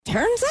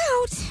Turns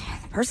out,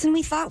 the person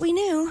we thought we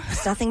knew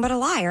is nothing but a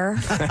liar.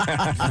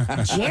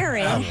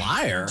 Jared. A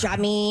liar? I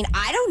mean,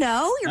 I don't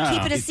know. You're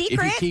keeping a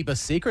secret. If you keep a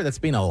secret, that's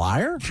being a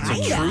liar? Kind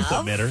it's a truth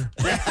of. emitter.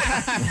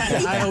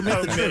 I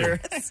omit the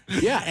truth.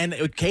 Yeah,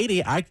 and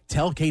Katie, I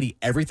tell Katie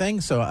everything,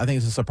 so I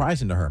think it's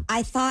surprising to her.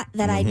 I thought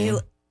that I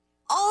knew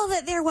all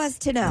that there was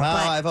to know. Well,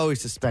 but I've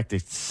always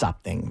suspected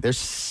something. There's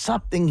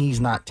something he's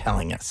not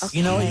telling us. Okay.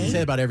 You know what you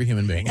say about every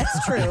human being.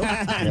 That's true. He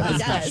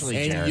does. Especially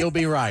And Jared. you'll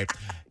be right.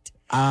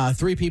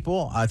 3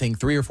 people, I think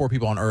 3 or 4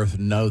 people on Earth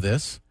know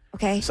this.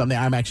 Okay. Something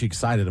I'm actually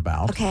excited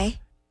about. Okay.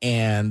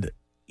 And,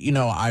 you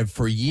know, I've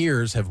for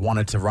years have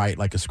wanted to write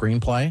like a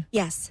screenplay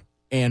Yes.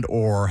 and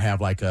or have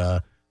like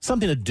a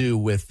something to do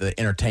with the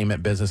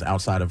entertainment business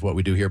outside of what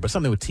we do here, but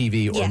something with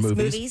TV or Yes.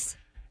 movies.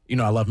 You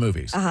know, I love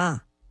movies. Uh-huh.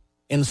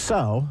 And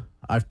so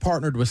I've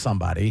partnered with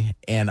somebody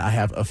and I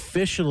have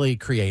officially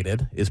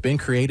it's been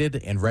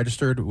created and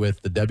registered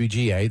with the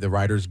WGA, the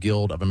Writers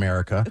Guild of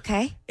America,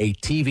 Okay. a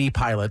TV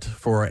pilot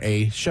for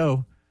a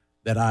show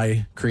that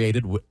I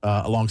created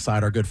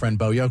alongside our good friend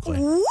Bo Yokely.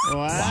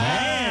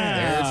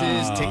 There's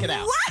his ticket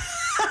out.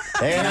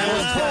 And I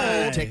was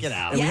told, ticket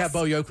out. And we Yes. have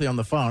Bo Yokely on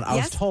the phone. I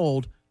was Yes.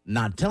 told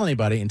not to tell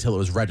anybody until it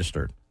was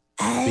registered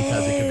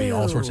because it could be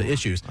all sorts of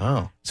issues.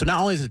 Oh. So not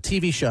only is it a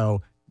TV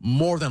show,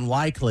 more than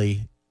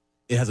likely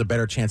it has a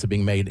better chance of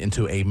being made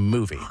into a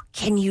movie.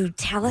 Can you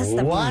tell us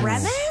the What?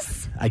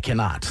 premise? I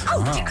cannot.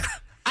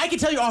 I can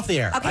tell you off the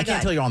air. Okay, I can't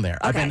good. tell you on there.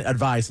 I've Okay. been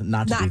advised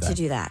not to do Not that. to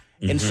do that.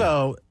 And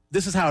so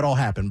this is how it all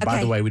happened. By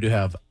Okay. the way, we do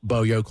have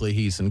Bo Yokely.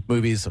 He's in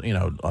movies, you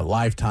know,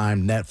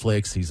 Lifetime,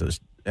 Netflix.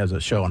 Has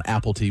a show on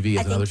Apple TV. I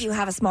As another think you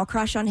have a small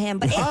crush on him,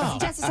 but it's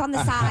just on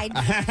the side.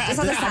 Just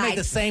on the I make side.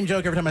 the same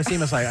joke every time I see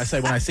him. It's like I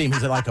say when I see him,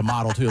 he's like a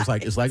model too. It's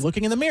like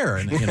looking in the mirror,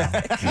 and you know,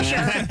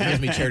 it gives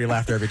me charity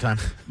laughter every time.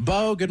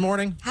 Bo, good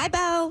morning. Hi,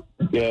 Bo.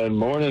 Good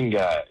morning,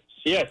 guys.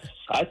 Yes,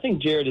 I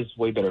think Jared is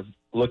a way better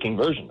looking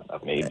version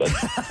of me, but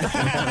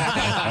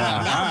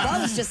No,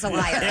 Bo's just a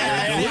liar.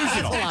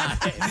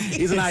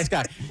 He's a nice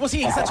guy. Well,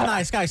 see, he's such a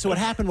nice guy. So what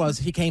happened was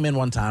he came in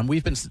one time.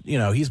 We've been, you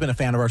know, he's been a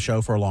fan of our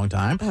show for a long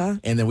time,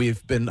 and then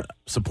we've been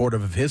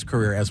supportive of his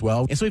career as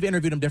well. And so we've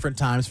interviewed him different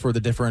times for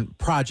the different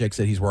projects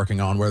that he's working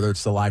on, whether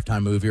it's the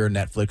Lifetime movie or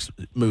Netflix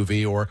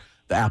movie or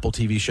the Apple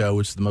TV show,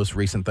 which is the most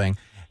recent thing.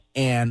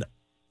 And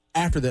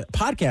after the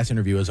podcast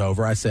interview was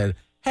over, I said,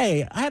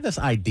 "Hey, I have this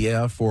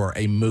idea for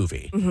a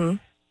movie.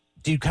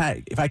 Do you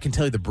if I can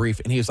tell you the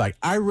brief?" And he was like,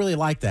 "I really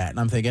like that." And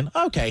I'm thinking,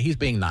 okay, he's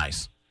being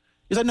nice.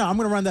 He's like, "No, I'm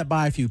going to run that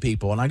by a few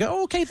people." And I go,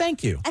 oh, "Okay,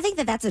 thank you." I think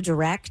that's a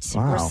direct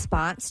Wow.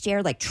 response,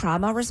 Jared, like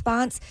trauma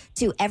response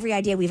to every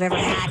idea we've ever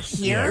had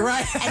here. Yeah,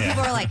 right. And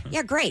people are like,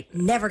 yeah, great,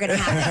 never going to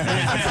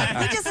happen. It's like,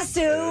 we just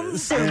assume.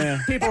 So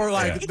people are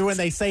like, when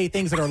they say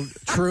things that are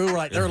true,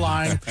 like they're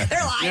lying.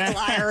 They're lying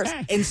liars.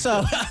 And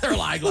so they're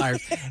lying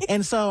liars.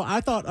 And so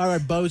I thought, all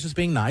right, Bo's just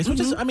being nice, which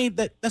is, I mean,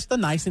 that's the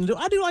nice thing to do.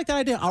 I do like that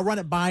idea. I'll run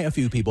it by a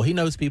few people. He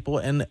knows people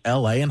in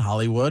LA and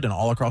Hollywood and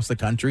all across the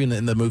country and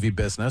in the movie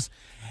business.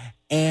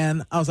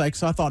 And I was like,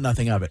 so I thought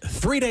nothing of it.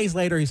 3 days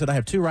later, he said, I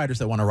have 2 writers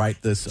that want to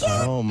write this.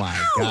 Oh, my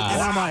And God.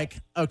 I'm like,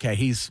 okay,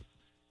 he's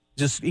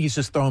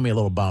just throwing me a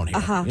little bone here.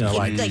 Uh-huh. You know,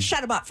 like,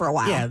 shut him up for a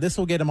while. yeah, this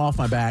will get him off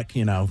my back,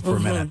 you know, for a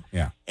minute.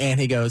 Yeah. And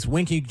he goes,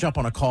 when can you jump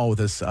on a call with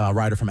this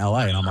writer from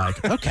LA? And I'm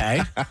like,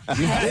 okay.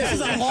 This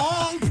is a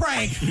long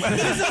prank.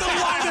 This is the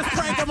longest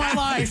prank of my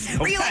life.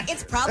 Were you like,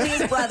 it's probably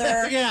his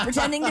brother Yeah.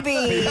 pretending to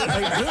be.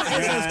 Like, who is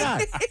this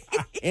guy?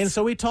 And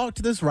so we talked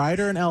to this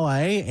writer in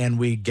LA and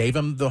we gave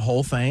him the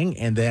whole thing.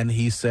 And then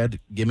he said,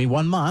 give me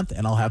 1 month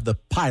and I'll have the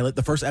pilot,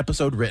 the first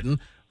episode written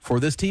for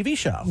this TV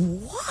show.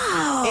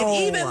 Wow.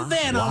 And even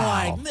then,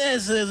 I'm like,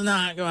 this is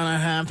not going to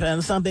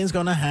happen. Something's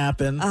going to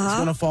happen. It's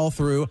going to fall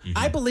through.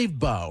 I believe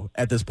Bo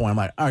at this point. I'm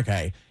like,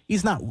 okay,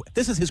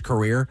 this is his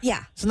career.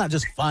 Yeah. It's not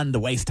just fun to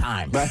waste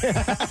time. Right?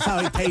 That's how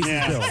he pays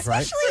his bills,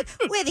 right?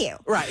 Especially with you.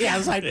 Right, yeah. I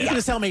was like, you can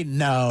just tell me,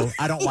 no,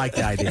 I don't like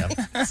the idea.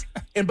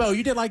 And Bo,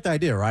 you did like the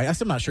idea, right? I'm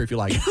still not sure if you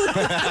like it.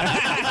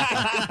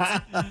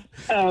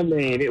 I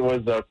mean, it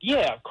was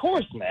yeah, of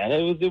course, man.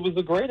 It was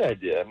a great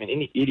idea. I mean,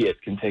 any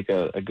idiot can take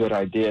a good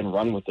idea and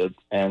run with it,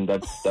 and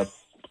that's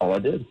all I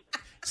did.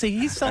 See,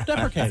 he's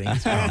self-deprecating.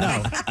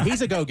 No,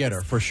 he's a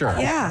go-getter for sure.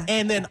 Yeah.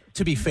 And then,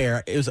 to be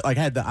fair, it was like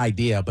I had the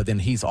idea, but then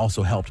he's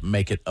also helped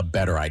make it a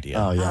better idea.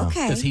 Oh, yeah.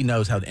 Okay. Because he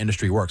knows how the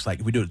industry works.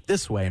 Like, we do it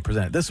this way and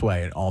present it this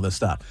way and all this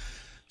stuff.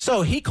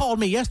 So he called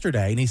me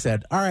yesterday and he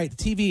said, all right, the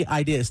TV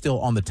idea is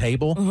still on the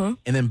table.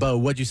 And then, Bo,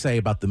 what'd you say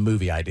about the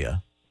movie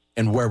idea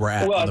and where we're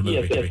at on the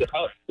movie? Yes,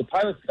 the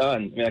pilot's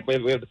done. I mean, like,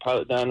 we have the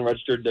pilot done,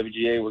 registered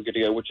WGA, we're good to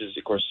go, which is,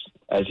 of course,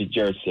 as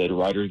Jared said,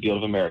 Writers Guild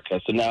of America.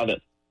 So now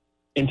that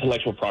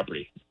intellectual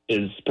property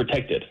is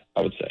protected,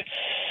 I would say.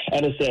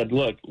 And I said,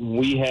 look,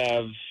 we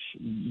have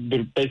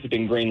basically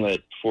been greenlit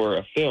for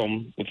a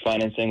film with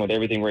financing, with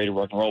everything ready to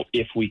rock and roll,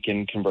 if we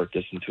can convert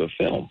this into a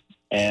film.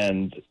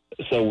 And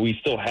so we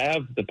still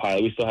have the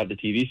pilot, we still have the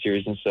TV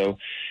series, and so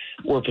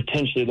we're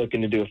potentially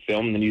looking to do a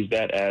film and then use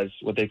that as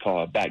what they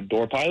call a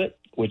backdoor pilot,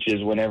 which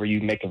is whenever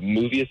you make a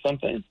movie of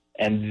something,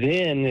 and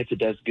then if it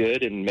does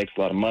good and makes a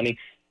lot of money,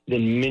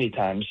 then many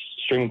times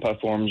streaming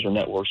platforms or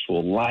networks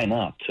will line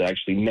up to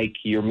actually make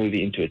your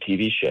movie into a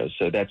TV show.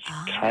 So that's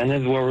kind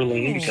of where we're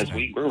leaning, because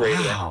we're ready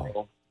to rock and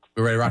roll.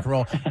 We're ready to rock and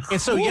roll.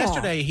 And so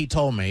yesterday he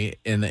told me,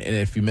 and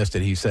if you missed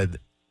it, he said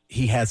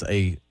he has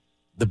the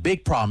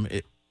big problem,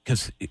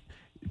 because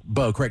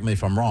Bo, correct me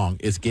if I'm wrong,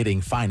 is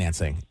getting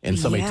financing and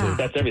somebody to.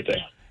 That's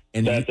everything.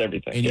 And that's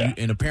everything.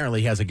 And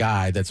apparently he has a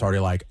guy that's already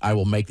like, I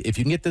will make, if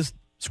you can get this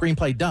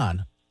screenplay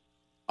done,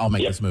 I'll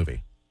make this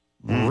movie.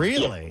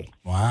 Really?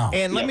 Wow.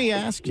 And let me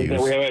ask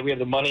you. We have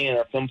the money and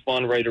our film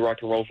fund ready to rock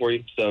and roll for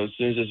you. So as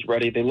soon as it's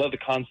ready, they love the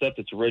concept.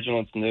 It's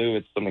original. It's new.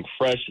 It's something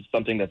fresh. It's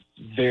something that's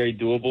very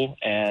doable.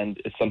 And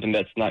it's something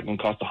that's not going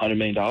to cost $100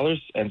 million.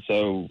 And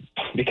so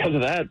because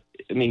of that,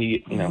 I mean,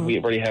 you know, we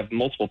already have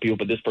multiple people,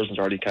 but this person's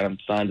already kind of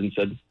signed and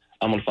said,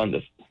 I'm going to fund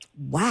this.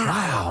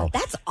 Wow.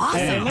 That's awesome.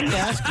 And let me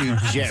ask you,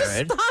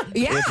 Jared.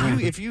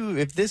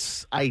 If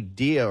this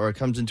idea or it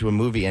comes into a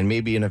movie and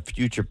maybe in a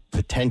future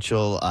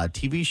potential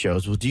TV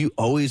shows, do you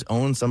always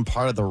own some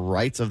part of the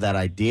rights of that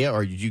idea,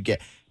 or did you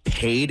get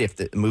paid if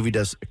the movie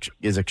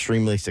is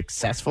extremely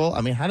successful?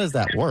 I mean, how does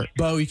that work?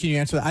 Bo, can you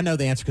answer that? I know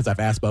the answer because I've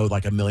asked Bo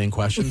like a million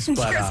questions.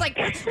 But it's like,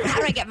 how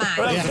do I get mine?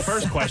 Well, that was the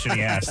first question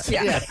he asked.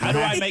 How do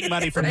I make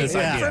money from this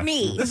idea? For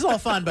me. This is all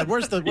fun, but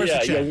where's the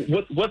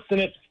check? What's in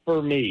it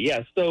for me?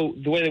 Yeah, so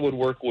the way they would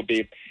work would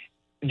be,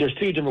 there's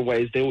two different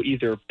ways. They will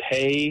either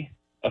pay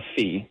a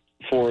fee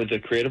for the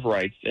creative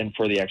rights and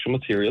for the actual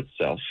material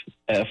itself,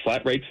 a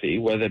flat rate fee,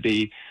 whether it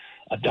be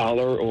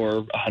 $1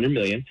 or $100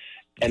 million.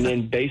 And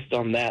then based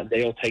on that,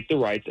 they'll take the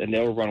rights and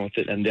they'll run with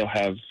it, and they'll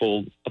have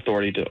full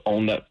authority to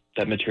own that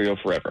material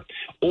forever.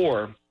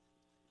 Or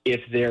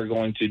if they're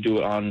going to do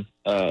it on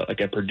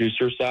like a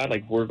producer side,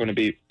 like we're going to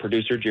be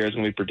producer, Jared's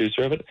going to be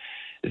producer of it,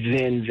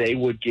 then they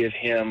would give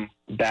him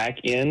back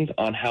end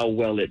on how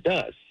well it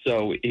does.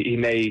 So he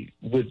may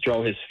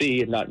withdraw his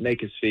fee and not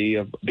make his fee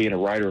of being a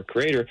writer or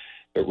creator,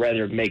 but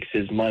rather makes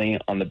his money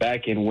on the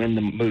back end when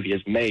the movie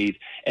is made,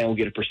 and will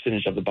get a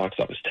percentage of the box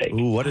office take.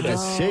 Ooh, what a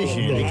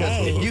decision!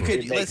 Because if you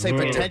could, let's say,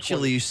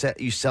 potentially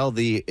you sell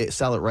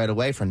it right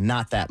away for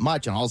not that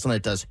much, and all of a sudden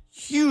it does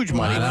huge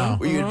money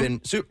where you'd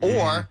been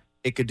or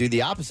it could do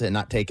the opposite and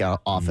not take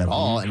off at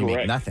all, and you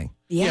make nothing.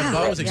 Yeah,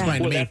 Bo was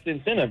explaining to me. That's the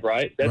incentive,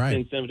 right? That's the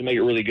incentive to make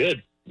it really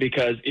good.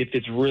 Because if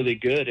it's really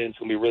good and it's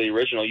going to be really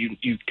original,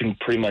 you can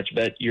pretty much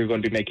bet you're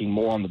going to be making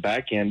more on the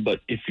back end.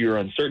 But if you're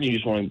uncertain, you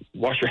just want to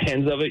wash your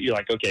hands of it, you're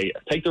like, okay,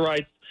 take the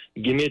rights,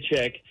 give me a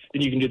check,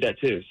 then you can do that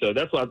too. So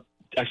that's what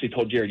I actually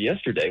told Jared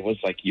yesterday, was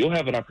like, you'll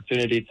have an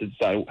opportunity to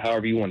decide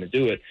however you want to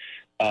do it.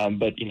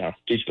 But, you know,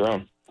 each their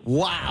own.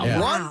 Wow.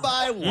 One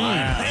by one.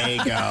 There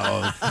you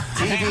go.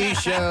 TV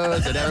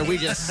shows and everything. We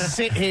just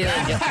sit here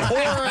and get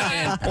poorer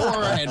and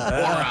poorer and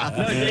poorer.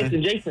 No,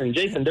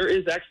 Jason, there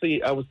is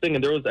actually, I was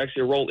thinking there was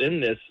actually a role in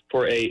this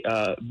for a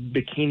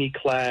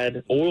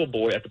bikini-clad oil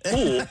boy at the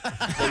pool.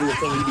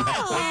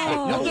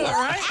 You'll do it,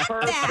 right?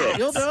 Perfect.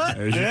 You'll do it?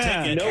 There's your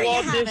ticket.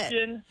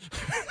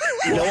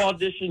 No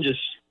audition,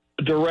 just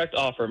direct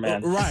offer,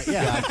 man. Right,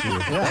 yeah. Got you.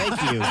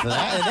 Thank you for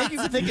that. And thank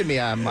you for thinking of me.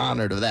 I'm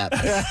honored of that.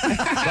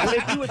 But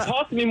if you would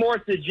talk to me more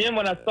at the gym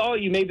when I saw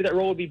you, maybe that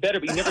role would be better.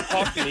 But you never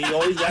talk to me. You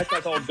always act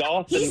like all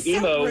goth and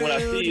emo when I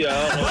see you.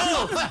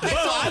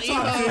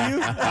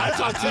 I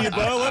talk to you,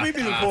 Bo. Let me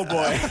be the pool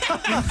boy.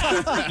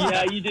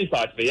 Yeah, you do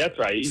talk to me. That's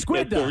right.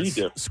 Squid does. You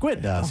do.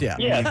 Squid does, yeah.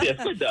 Yeah,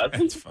 Squid does.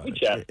 That's funny.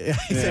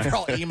 He said they're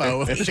all emo.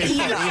 Well,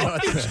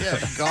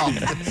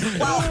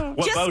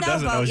 What just Bo know,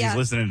 doesn't know is yeah. he's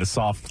listening to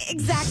soft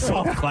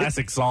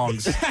classic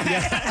songs.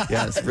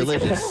 Yes,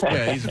 religious.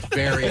 Yeah, he's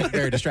very,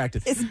 very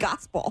distracted. It's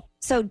gospel.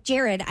 So,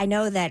 Jared, I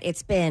know that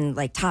it's been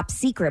like top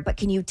secret, but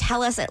can you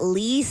tell us at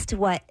least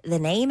what the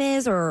name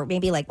is, or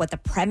maybe like what the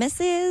premise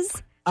is?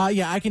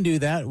 Yeah, I can do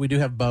that. We do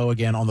have Bo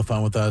again on the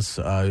phone with us,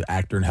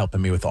 actor, and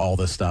helping me with all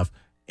this stuff.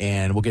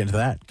 And we'll get into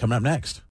that coming up next.